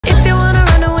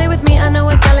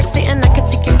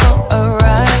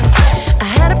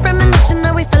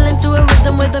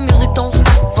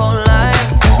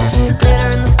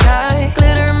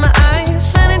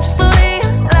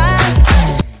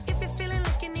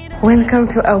Welcome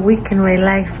to a week in my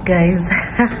life, guys.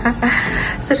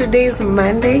 So today is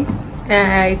Monday.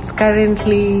 It's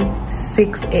currently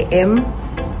 6 a.m.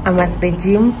 I'm at the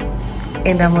gym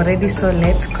and I'm already so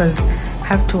late because I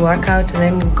have to work out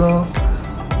and then go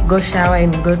shower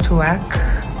and go to work.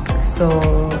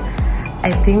 So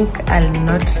I think I'll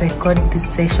not record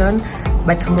this session,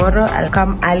 but tomorrow I'll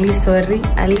come early,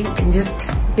 early, and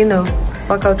just, you know,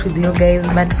 work out with you guys.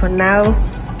 But for now,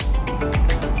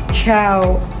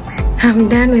 ciao. I'm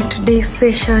done with today's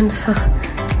session, so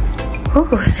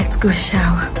let's go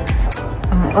shower.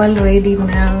 I'm all ready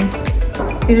now.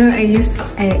 You know, I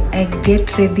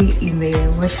get ready in the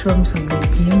washrooms of the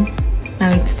gym.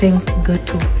 Now it's time to go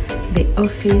to the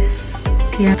office.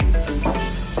 Yeah.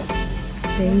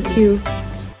 Thank you.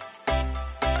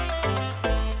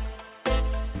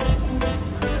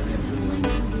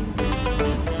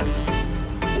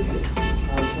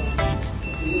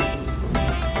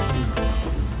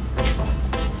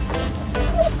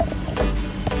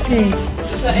 Hey,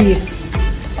 cheers.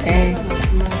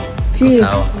 Cheers.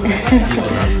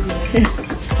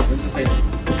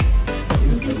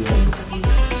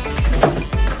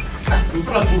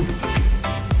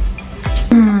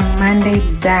 Monday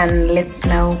done. Let's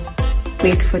now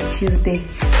wait for Tuesday.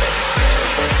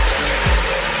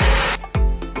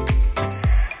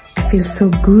 I feel so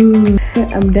good.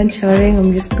 I'm done showering.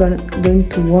 I'm just going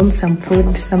to warm some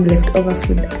food, some leftover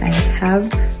food I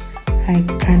have.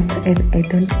 I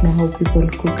don't know how people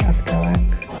cook after work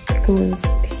because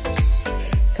I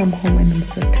come home and I'm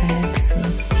so tired, so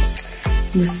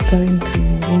I'm just going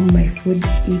to warm my food,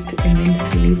 eat, and then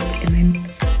sleep, and then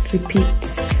repeat.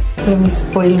 Let me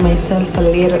spoil myself a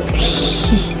little.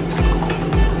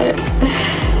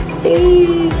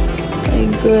 My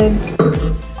God.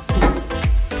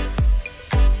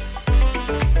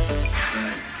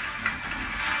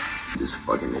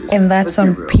 And that's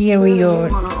on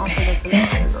period.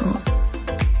 Yes.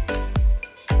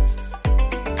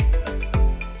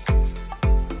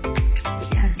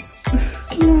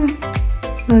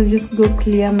 I'll just go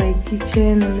clear my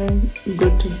kitchen and then go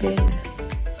to bed.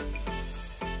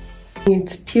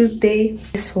 It's Tuesday.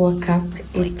 Just woke up.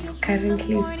 It's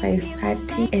currently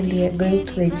 5:30 and we are going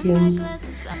to the gym.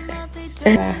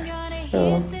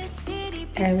 So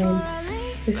I mean,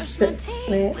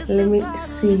 let me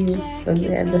see you on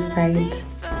the other side.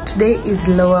 Today is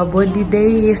lower body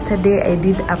day. Yesterday I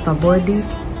did upper body.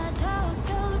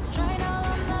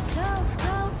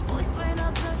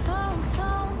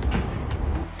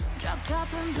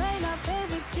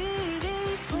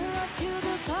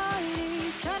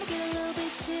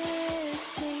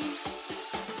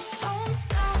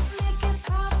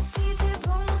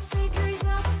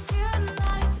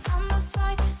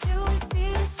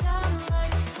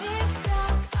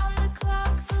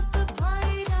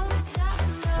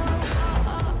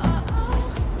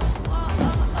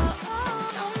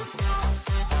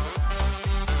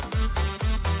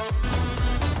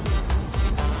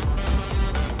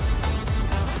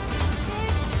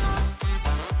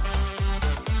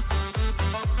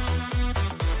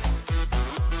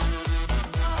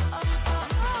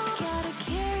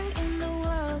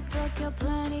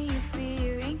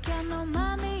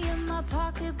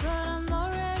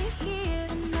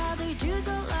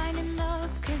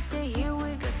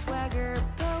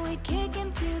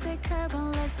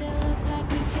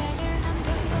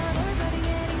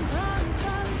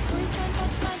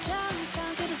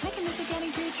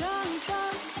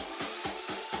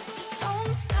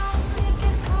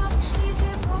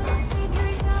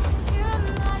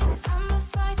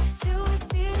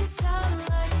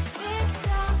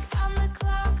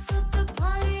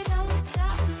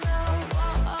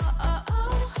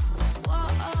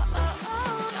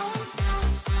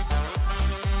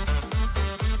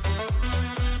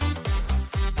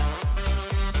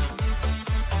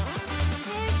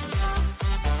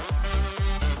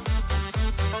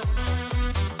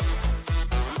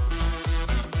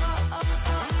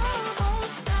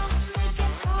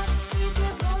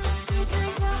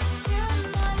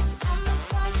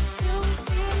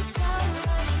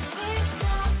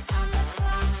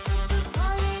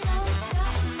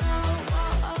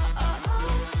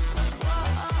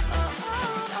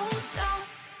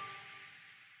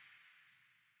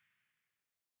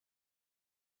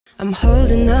 I'm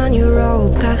holding on your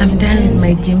rope. I'm done with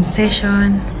my gym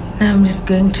session. Now I'm just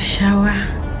going to shower,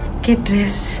 get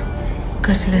dressed,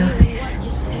 go to the office.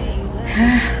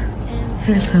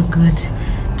 Feels so good.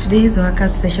 Today's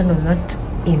workout session was not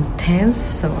intense,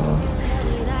 so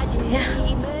yeah.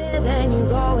 Then you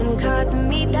go and cut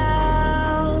me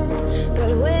down.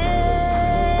 But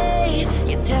wait,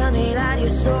 you tell me that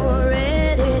you're so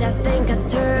ready. I think I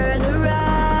turned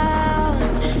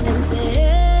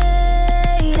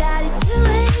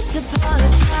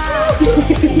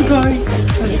God.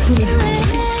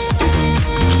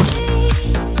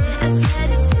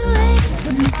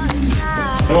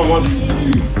 Come on, Mom.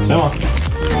 Come on.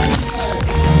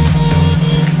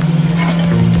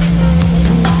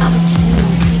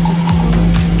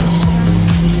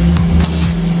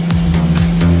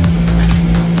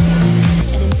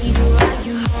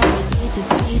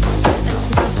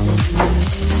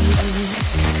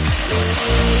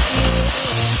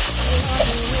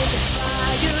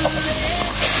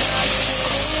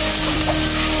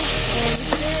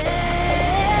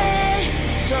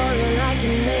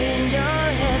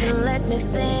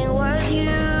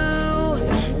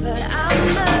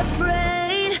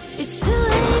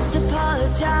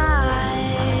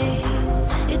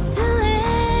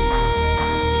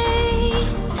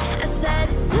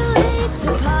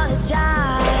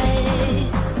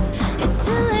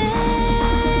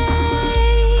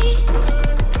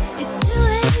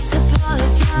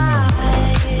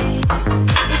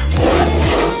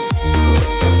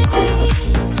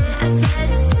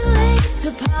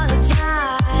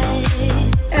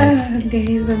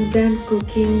 Guys, I'm done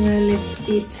cooking. Now let's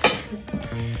eat.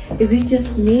 Is it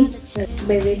just me?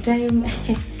 By the time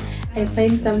I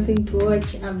find something to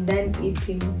watch, I'm done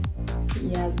eating.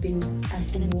 Yeah, I've been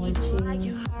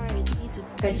watching,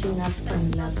 catching up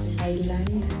on Love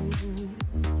Island.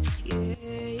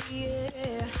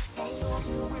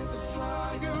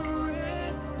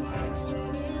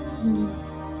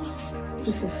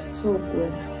 This is so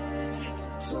good.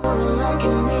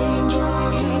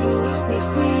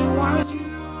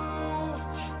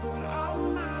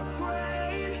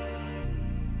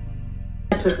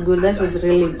 That was good. That was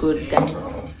really good, guys.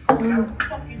 I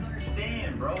fucking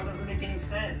understand, bro. It doesn't make any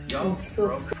sense, yo. I'm so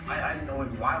bro. I didn't know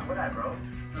why would I, bro?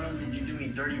 You do me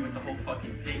dirty with the whole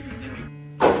fucking pig. You did me.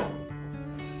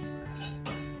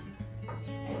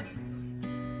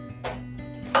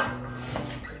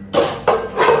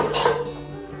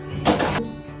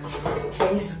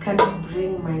 I just can't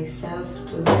bring myself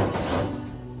to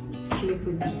sleep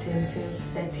with utensils,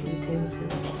 dirty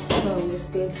utensils. So I'm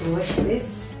just going to wash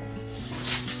this,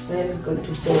 then go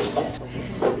to bed.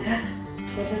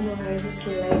 I don't know, I just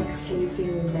like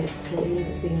sleeping with like clean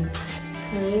sink.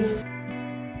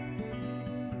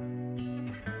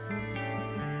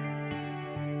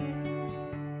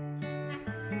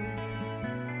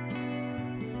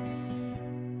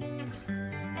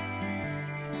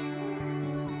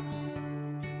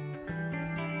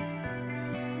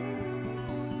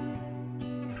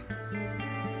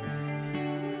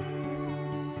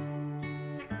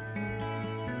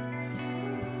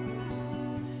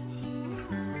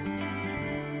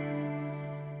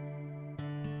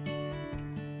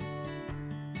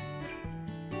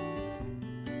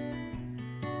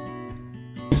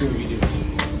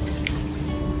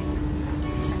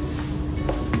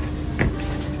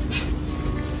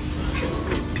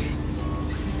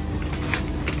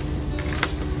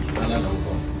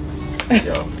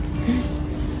 Yo,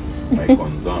 my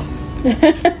concern.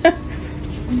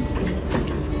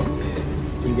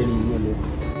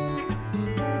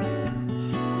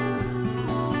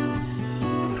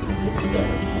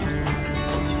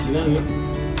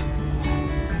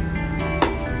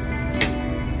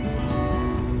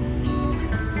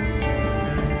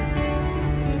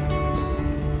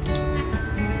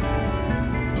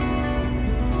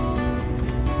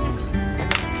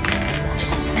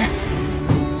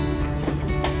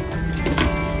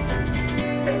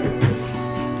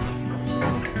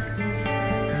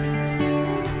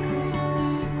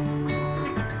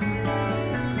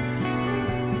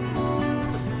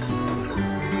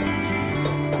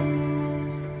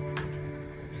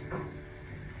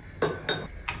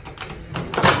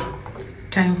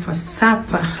 Time for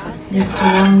supper. Just to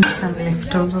warm some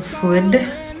leftover food.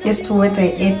 Just what I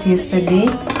ate yesterday.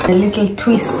 A little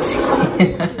twist.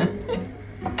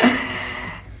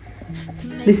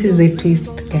 This is the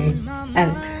twist, guys.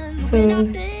 And so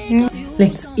yeah,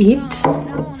 let's eat,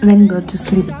 then go to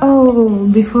sleep. Oh,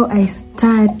 before I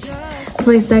start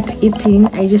eating,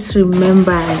 I just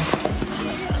remembered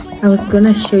I was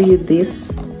gonna show you this.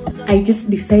 I just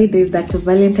decided that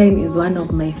Valentine is one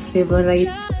of my favorite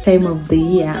time of the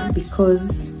year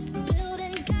because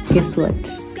guess what?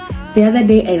 The other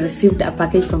day I received a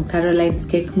package from Caroline's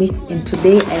Cake Mix, and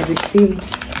today I received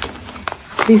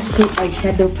these two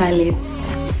eyeshadow palettes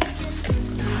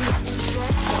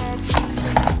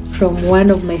from one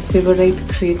of my favorite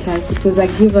creators. It was a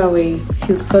giveaway.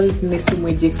 She's called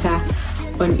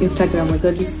NessieMwejekah on Instagram. I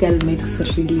thought this girl makes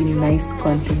really nice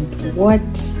content. What?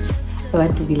 I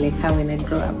want to be like her when I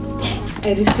grow up.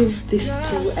 I received these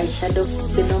two eyeshadow,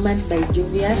 the Nomad by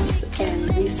Juvia's and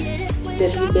this the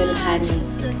rebel honey.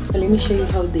 So let me show you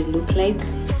how they look like.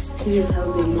 This is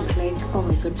how they look like. Oh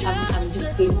my god, I'm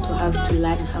just going to have to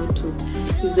learn how to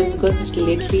use them because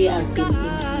lately I've been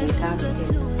into makeup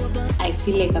and I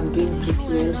feel like I'm doing pretty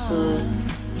well, so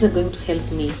it's going to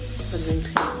help me. So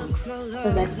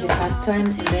that's the first one,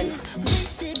 and then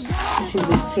this is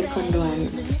the second one.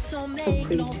 So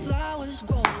pretty.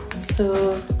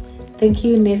 So thank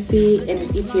you, Nessie,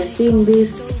 and if you're seeing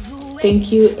this,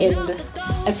 thank you. And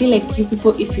I feel like you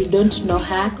people, if you don't know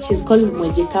her, she's called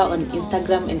NessieMwejekah on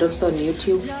Instagram and also on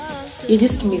YouTube. You're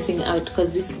just missing out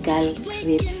because this girl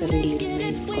creates really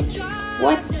nice content.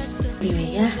 What?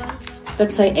 Anyway, yeah,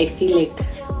 that's why I feel like,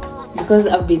 because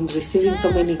I've been receiving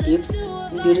so many gifts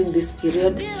during this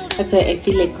period, that's why I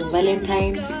feel like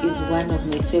Valentine's is one of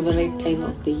my favorite time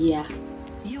of the year.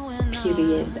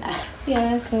 Period.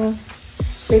 Yeah, so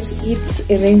let's eat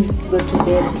and then just go to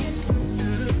bed.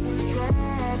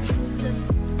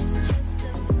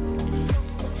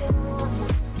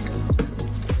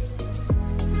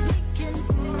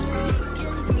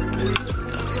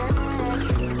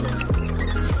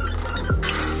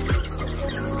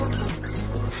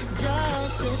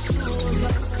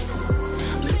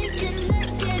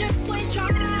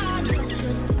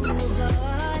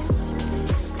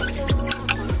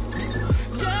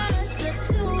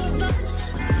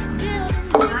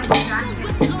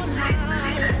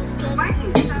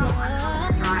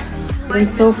 I'm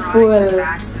so full. So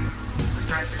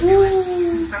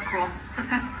cool.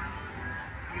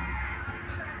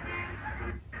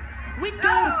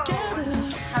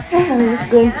 I'm just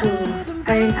going to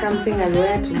find something I'll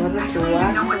wear tomorrow to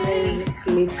work and then just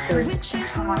sleep, because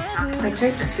I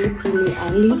try to sleep really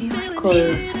early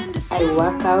because I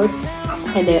work out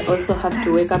and I also have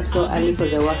to wake up so early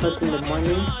because I work out in the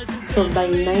morning. So by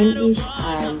 9ish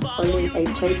I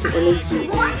try to always be in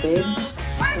bed.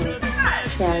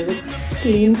 So yeah, just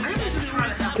clean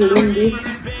this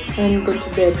and go to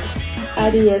bed.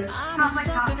 Adios.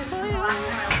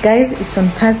 Guys, it's on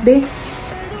Thursday.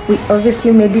 We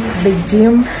obviously made it to the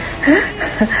gym.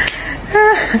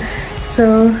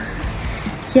 So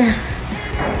yeah,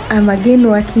 I'm again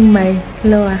working my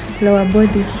lower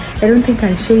body. I don't think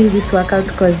I'll show you this workout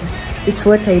because it's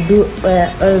what I do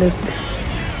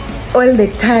all the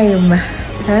time.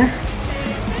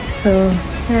 So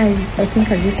yeah, I think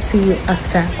I'll just see you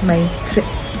after my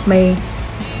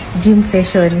gym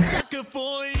session.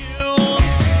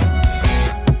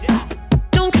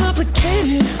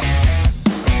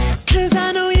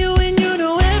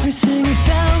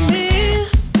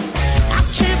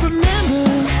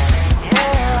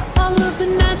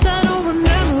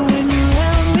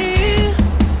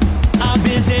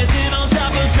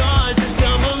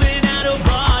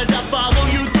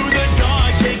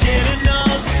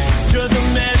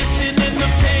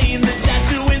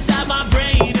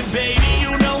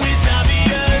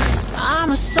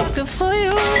 For you,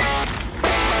 you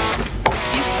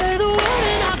say the word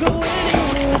and I'll go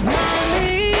anywhere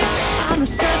blindly. I'm a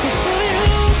sucker for you.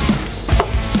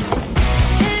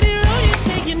 Any road you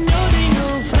take, you know that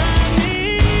you'll find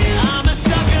me. I'm a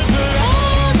sucker for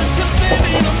all the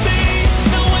subliminal things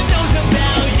no one knows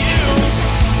about you.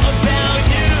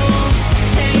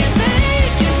 Can you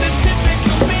make it the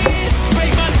typical me?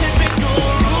 Break my typical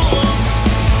rules.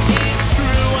 It's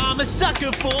true, I'm a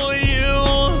sucker for you.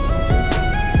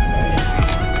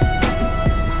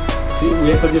 We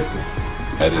have suggested.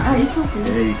 It's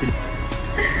okay. Yeah, you could.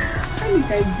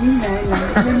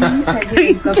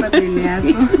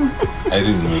 I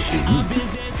didn't make it.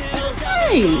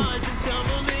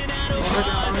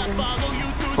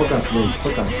 Focus, please.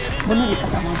 Focus.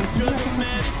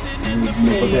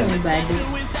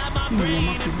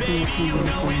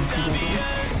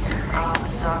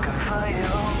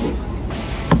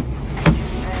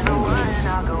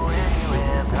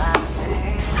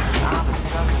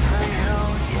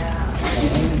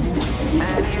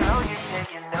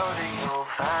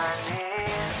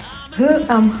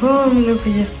 I'm home. Look,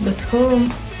 we just got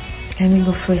home. Let me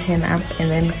go freshen up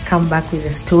and then come back with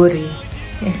a story.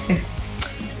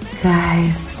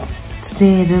 Guys,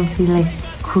 today I don't feel like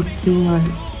cooking or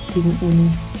eating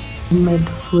any made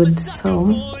food,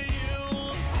 so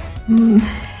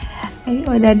I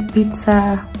ordered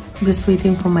pizza. I'm just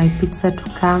waiting for my pizza to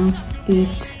come,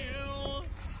 eat,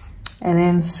 and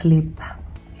then sleep.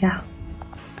 Yeah,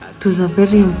 it was a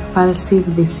very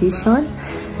impulsive decision.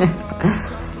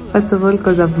 First of all,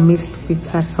 because I've missed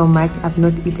pizza so much. I've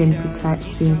not eaten pizza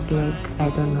since, like, I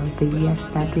don't know, the year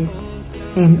started.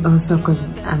 And also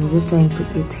because I'm just trying to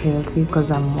eat healthy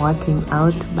because I'm working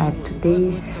out. But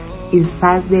today is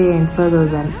Thursday and so there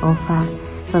was an offer,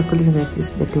 so I couldn't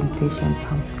resist the temptation.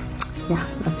 So yeah,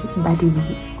 that's it. That is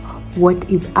what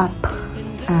is up.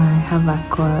 I have a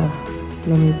call.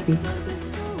 Let me pick.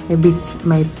 Maybe it's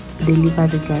my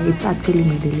delivery guy. It's actually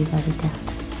my delivery guy.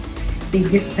 They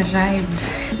just arrived.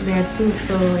 There are two,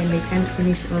 so and I can't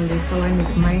finish all this. So one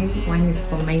is mine, one is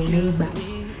for my neighbor.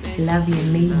 Love your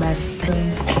neighbors. So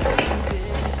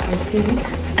I think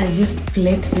I'll just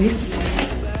plate this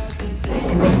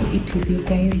and then eat with you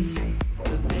guys.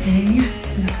 And yeah,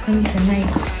 we'll come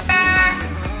tonight.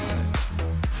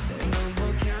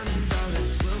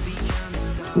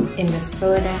 In the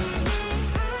soda.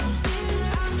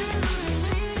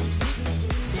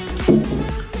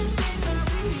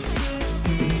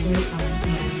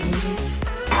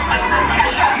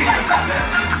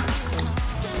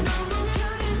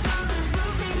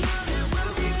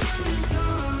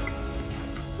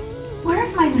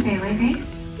 Where's my Nuvele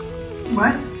vase?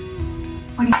 What?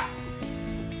 What do you...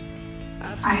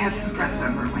 I had some friends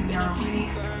over when you're away.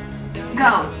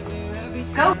 Go!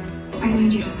 Go! I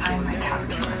need you to sign my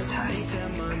calculus test,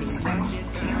 because I'm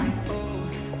failing.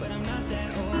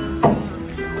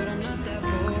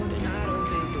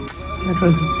 That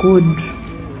was good.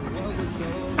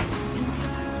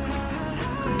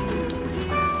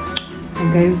 And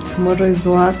guys, tomorrow is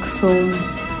work, so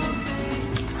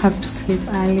have to sleep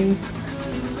early.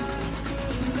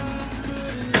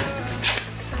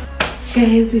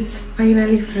 Guys, it's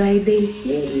finally Friday.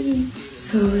 Yay!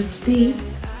 So today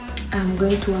I'm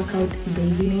going to work out in the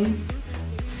evening.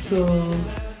 So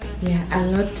yeah, I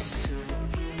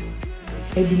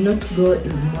did not go in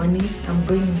the morning. I'm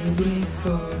going in the evening,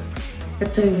 so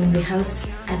that's why I'm in the house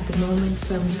at the moment.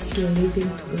 So I'm just leaving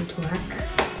to go to work.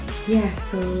 Yeah,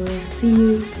 so see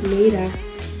you later.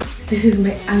 This is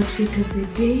my outfit of the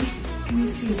day. Can you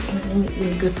see it? Let me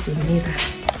go to the mirror.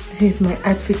 This is my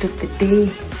outfit of the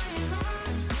day.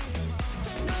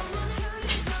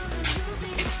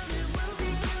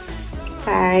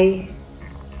 Bye.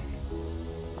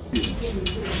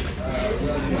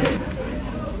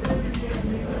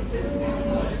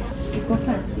 Go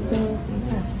fast.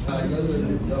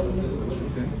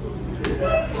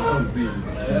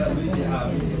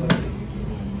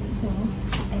 So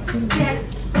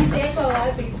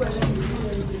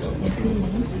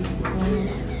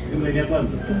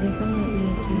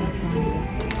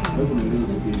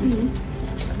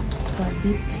I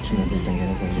think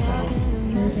yes.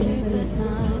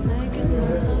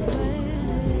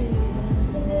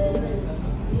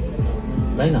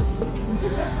 Linus.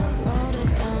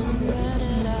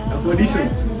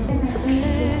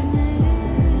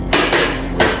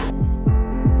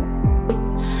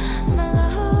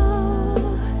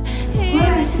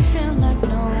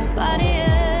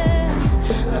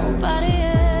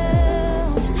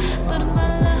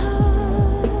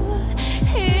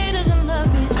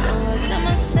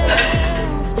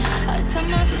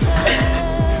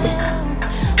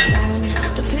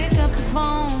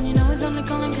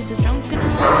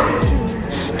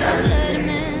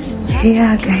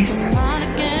 Yeah guys,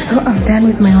 so I'm done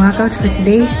with my workout for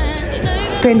today.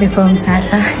 24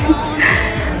 sasa.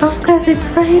 Of course it's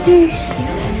Friday,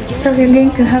 so we're going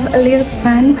to have a little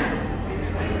fun.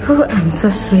 Oh, I'm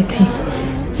so sweaty.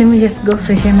 Let me just go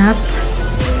freshen up,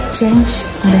 change,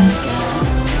 and then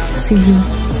see you.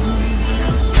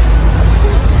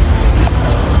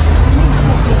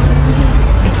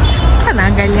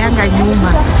 Anaangalianga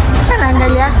nyuma.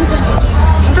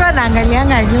 Mtu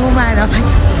anaangalianga nyuma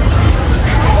anafanya.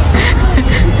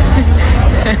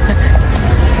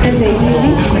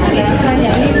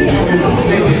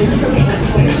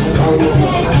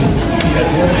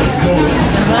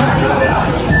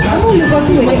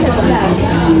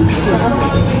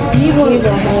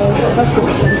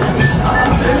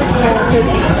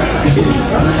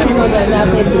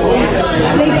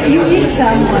 Like you eat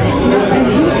someone.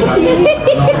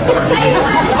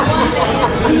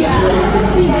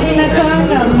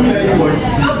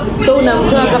 So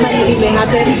unamtoa kama nini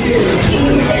imehappen.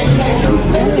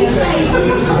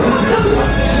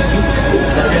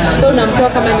 So unamtoa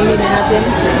kama nini imehappen.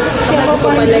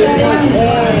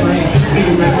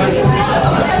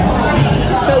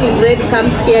 So if red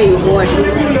comes here, you go and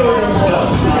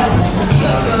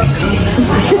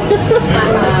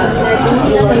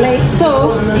like,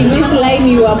 so in this line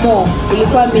you are more.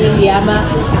 Ilikuwa mingi ama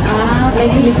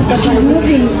like She's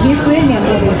moving this way, me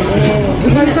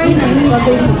if I find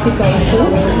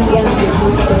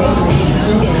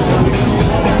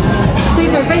so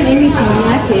if I find anything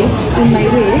in my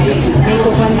way,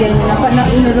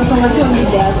 unaweza songa tu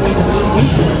mid yako.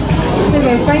 So if I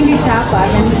find it nimeacha hapa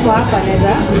na niko hapa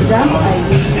naweza jump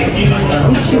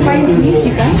if she finds me she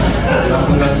can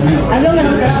as long as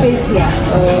there's space here.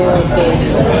 Okay.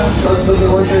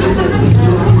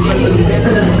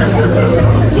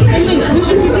 We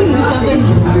should be doing this.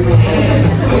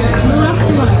 Not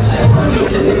too much.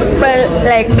 Well,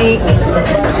 like me.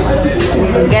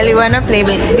 Girl, you wanna play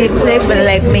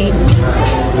like me?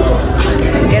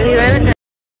 Girl, you wanna...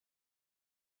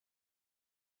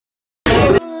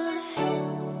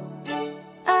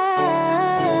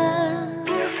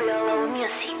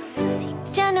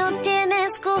 Ya no tiene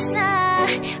excusa.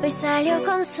 Hoy salió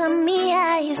con su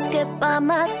amiga y es que pa'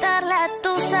 matar la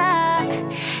tusa.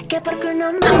 Que porque un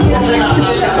hombre...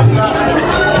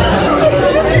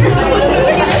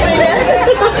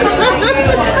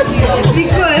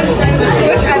 Because